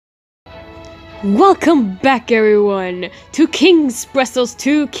Welcome back, everyone, to King's Bristles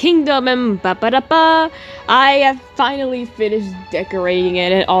 2 Kingdom and ba-ba-da-ba. I have finally finished decorating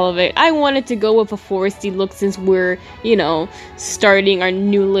it and all of it. I wanted to go with a foresty look since we're, starting our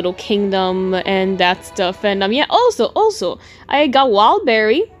new little kingdom and that stuff. And yeah, also, I got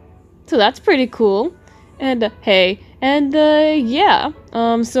Wildberry, so that's pretty cool. And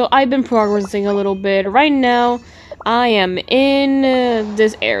so I've been progressing a little bit. Right now, I am in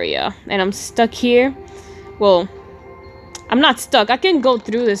this area, and I'm stuck here. Well, I'm not stuck. I can go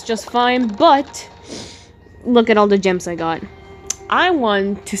through this just fine, but look at all the gems I got. I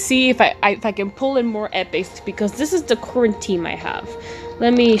want to see if I can pull in more epics, because this is the current team I have.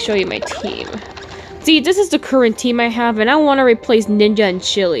 Let me show you my team. See, this is the current team I have, and I want to replace Ninja and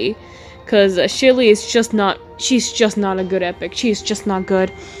Chili, because Chili is just not. She's just not a good epic. She's just not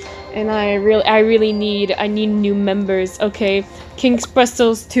good. And I really need new members, okay? King's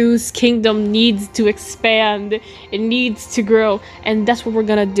Bristles 2's kingdom needs to expand. It needs to grow. And that's what we're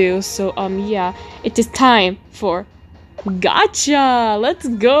gonna do. So, yeah. It is time for Gacha! Let's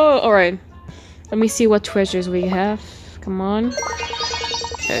go! Alright. Let me see what treasures we have. Come on.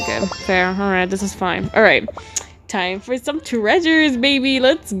 Okay, fair. Alright, this is fine. Alright. Time for some treasures, baby!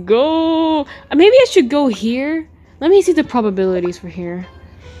 Let's go! Maybe I should go here? Let me see the probabilities for here.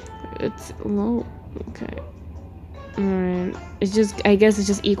 It's low. Okay. Alright. It's just, I guess it's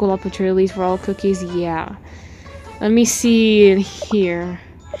just equal opportunities for all cookies. Yeah. Let me see here.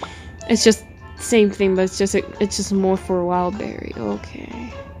 It's just same thing, but it's just more for Wildberry.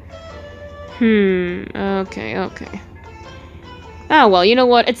 Okay. Okay. Ah, well, you know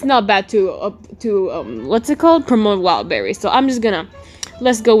what? It's not bad to what's it called? Promote Wildberry. So I'm just gonna,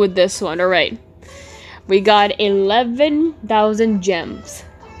 let's go with this one. Alright. We got 11,000 gems.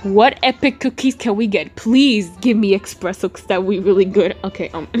 What epic cookies can we get? Please give me espresso, because that would be really good.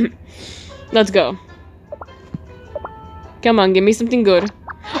 Okay, let's go. Come on, give me something good.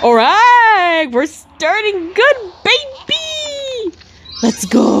 Alright, we're starting good, baby! Let's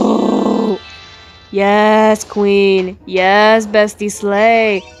go! Yes, queen. Yes, bestie,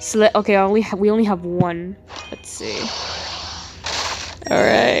 slay. Slay. Okay, we only have one. Let's see.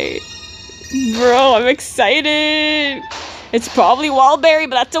 Alright. Bro, I'm excited! It's probably Wildberry,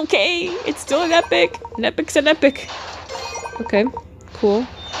 but that's okay. It's still an epic. An epic's an epic. Okay, cool.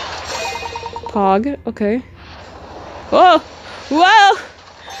 Pog, okay. Whoa! Whoa!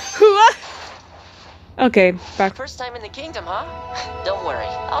 Whoa! Okay, back. First time in the kingdom, huh? Don't worry,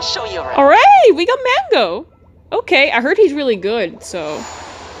 I'll show you around. Alright, we got Mango! Okay, I heard he's really good, so...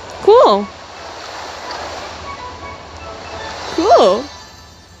 Cool. Cool.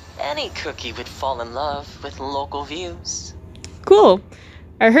 Any cookie would fall in love with local views. Cool.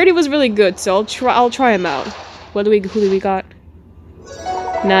 I heard he was really good, so I'll try him out. Who do we got?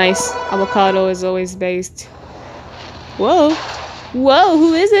 Nice. Avocado is always based. Whoa. Whoa,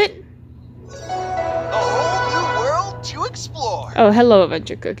 who is it? A whole new world to explore. Oh, hello,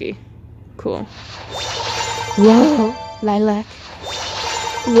 Adventure Cookie. Cool. Whoa, Lilac.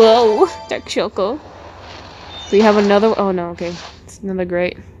 Whoa, Dark Choco. Do you have another? Oh no, okay. It's another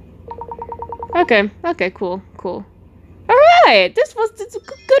great. Okay, cool. Alright, it's a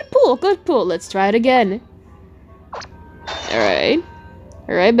good pull. Let's try it again. Alright,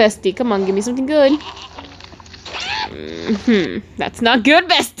 bestie, come on, give me something good. That's not good,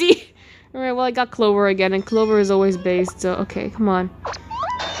 bestie. Alright, well, I got Clover again, and Clover is always based, so okay, come on.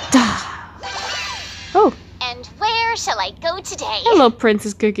 Oh. And where shall I go today? Hello,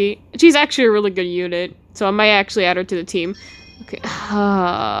 Princess Cookie. She's actually a really good unit, so I might actually add her to the team. Okay.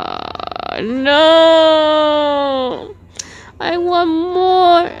 No! I want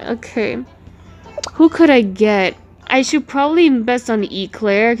more! Okay. Who could I get? I should probably invest on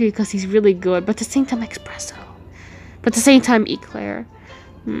Eclair, because he's really good, but at the same time, Espresso. But at the same time, Eclair.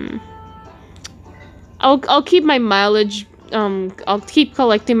 I'll keep my mileage, I'll keep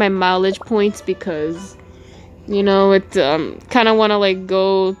collecting my mileage points, because, it, kinda wanna,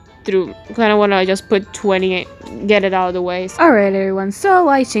 go through, kinda wanna just put 20, get it out of the way. Alright, everyone, so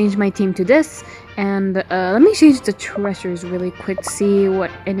I changed my team to this, and, let me change the treasures really quick to see what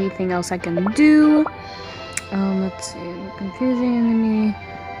anything else I can do. Let's see, confusing enemy,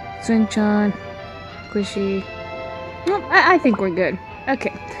 switch on, squishy. Well, I think we're good.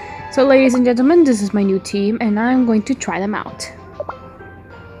 Okay, so ladies and gentlemen, this is my new team, and I'm going to try them out.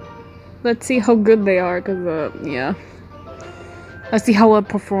 Let's see how good they are, because, yeah. Let's see how it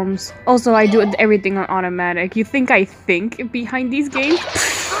performs. Also, I do everything on automatic. You think I think behind these games?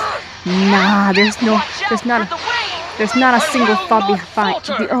 Nah, there's not a single thought behind.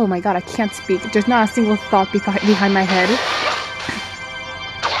 Oh my god, I can't speak. There's not a single thought behind my head.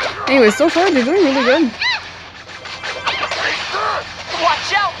 Anyway, so far they're doing really good.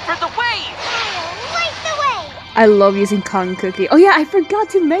 Watch out for the wave! Right the way. I love using Cotton Cookie. Oh yeah, I forgot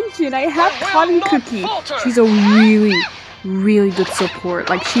to mention, I have Cotton Cookie. She's a really, really good support.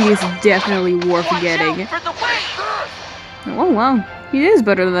 Like, she is definitely worth getting. For the wave! Oh wow, he is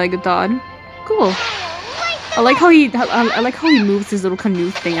better than I thought. Cool. I like how he moves his little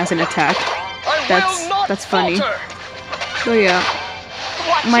canoe thing as an attack. That's funny. So yeah,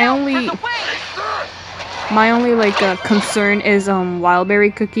 my only like concern is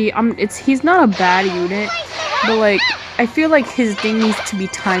Wildberry Cookie. He's not a bad unit, but like I feel like his thing needs to be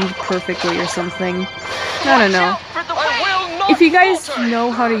timed perfectly or something. I don't know. If you guys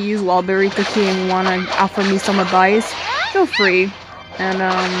know how to use Wildberry Cookie and wanna offer me some advice, feel free. And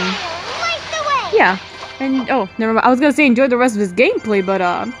yeah. And oh, never mind. I was gonna say enjoy the rest of his gameplay, but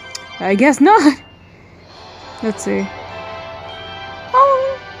I guess not. Let's see.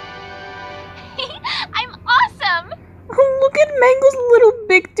 Oh. I'm awesome. Oh, look at Mango's little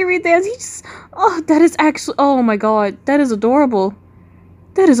victory dance. That is actually, oh my god, that is adorable.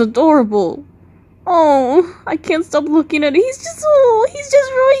 That is adorable. Oh, I can't stop looking at it. He's just throwing his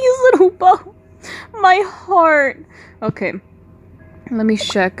little bow. My heart. Okay, let me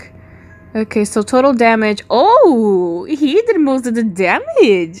check. Okay, so total damage. Oh, he did most of the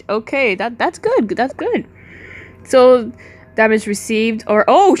damage. Okay, that's good. That's good. So damage received, or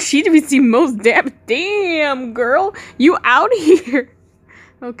oh, she received most damage. Damn, girl, you out here.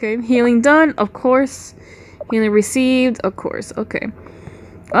 Okay, healing done, of course. Healing received, of course. Okay.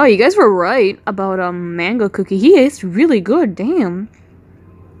 Oh, you guys were right about Mango Cookie. He is really good. Damn.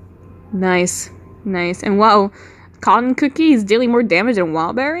 Nice, nice. And wow, Cotton Cookie is dealing more damage than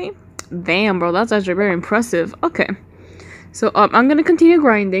Wildberry. Damn, bro, that's actually very impressive. Okay, so I'm gonna continue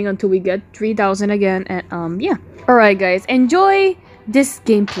grinding until we get 3,000 again, and yeah. All right, guys, enjoy this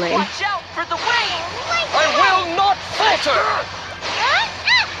gameplay. Watch out for the wave! I will not falter!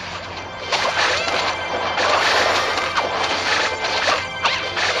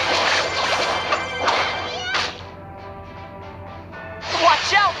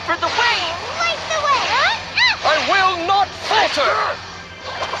 Watch out for the wave! Right the way. I will not falter!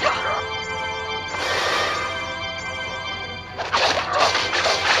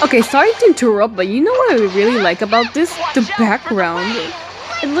 Okay, sorry to interrupt, but you know what I really like about this? The background.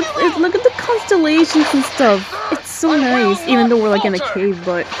 Look at the constellations and stuff. It's so nice, even though we're like in a cave,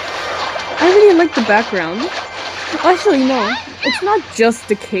 but I really like the background. Actually, no, it's not just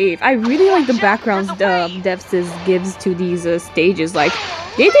the cave. I really like the backgrounds Devs gives to these stages. Like,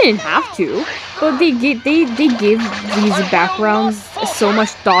 they didn't have to, but they give these backgrounds so much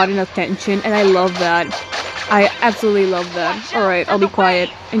thought and attention, and I love that. I absolutely love that. Alright, I'll be quiet.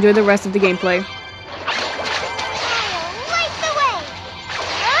 Enjoy the rest of the gameplay. Right the way.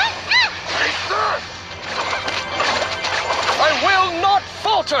 I will not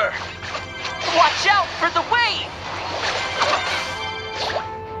falter! Watch out for the wave!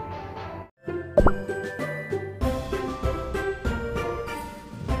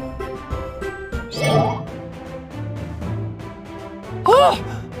 Oh!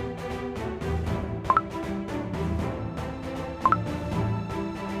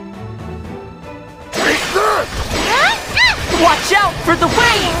 Watch out for the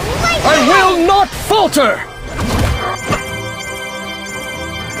wave! I will not falter!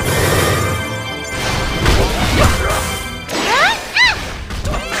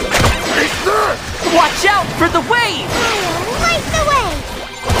 Watch out for the wave! Right the way.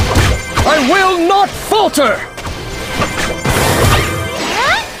 I will not falter!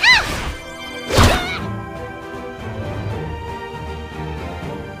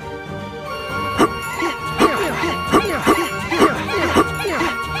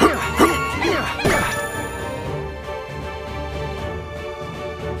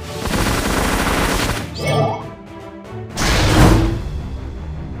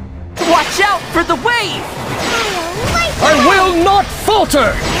 Watch out for the wave! I will not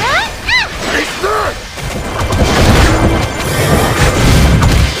falter!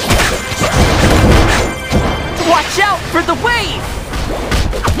 Watch out for the wave!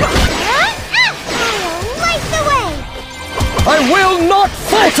 Right the way. I will not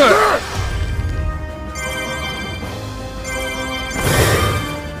falter!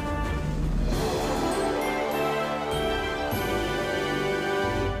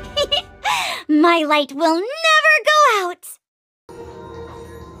 My light will never go out.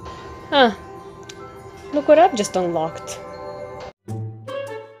 Huh. Look what I've just unlocked.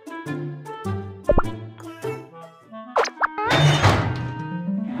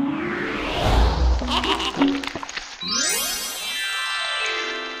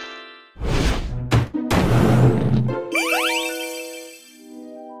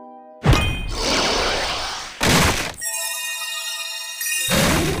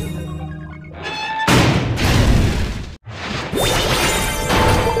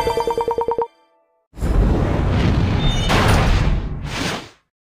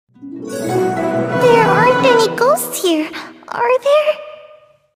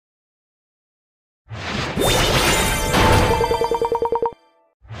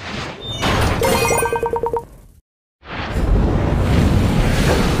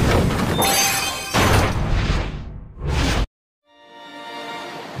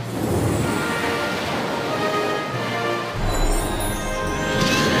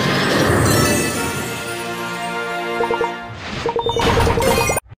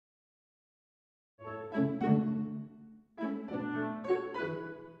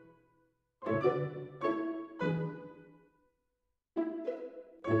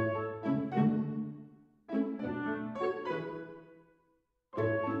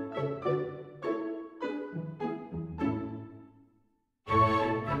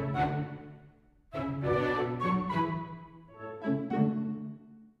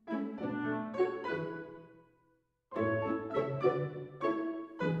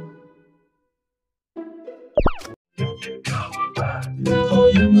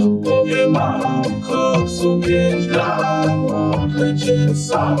 mam koksu 5 gram, odlecieć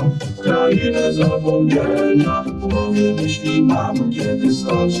sam w krainę zapomnienia. W głowie myśli mam, kiedy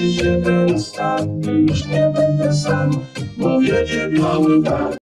skończy się ten stan, już nie będę sam, bo wiedzie biały tak.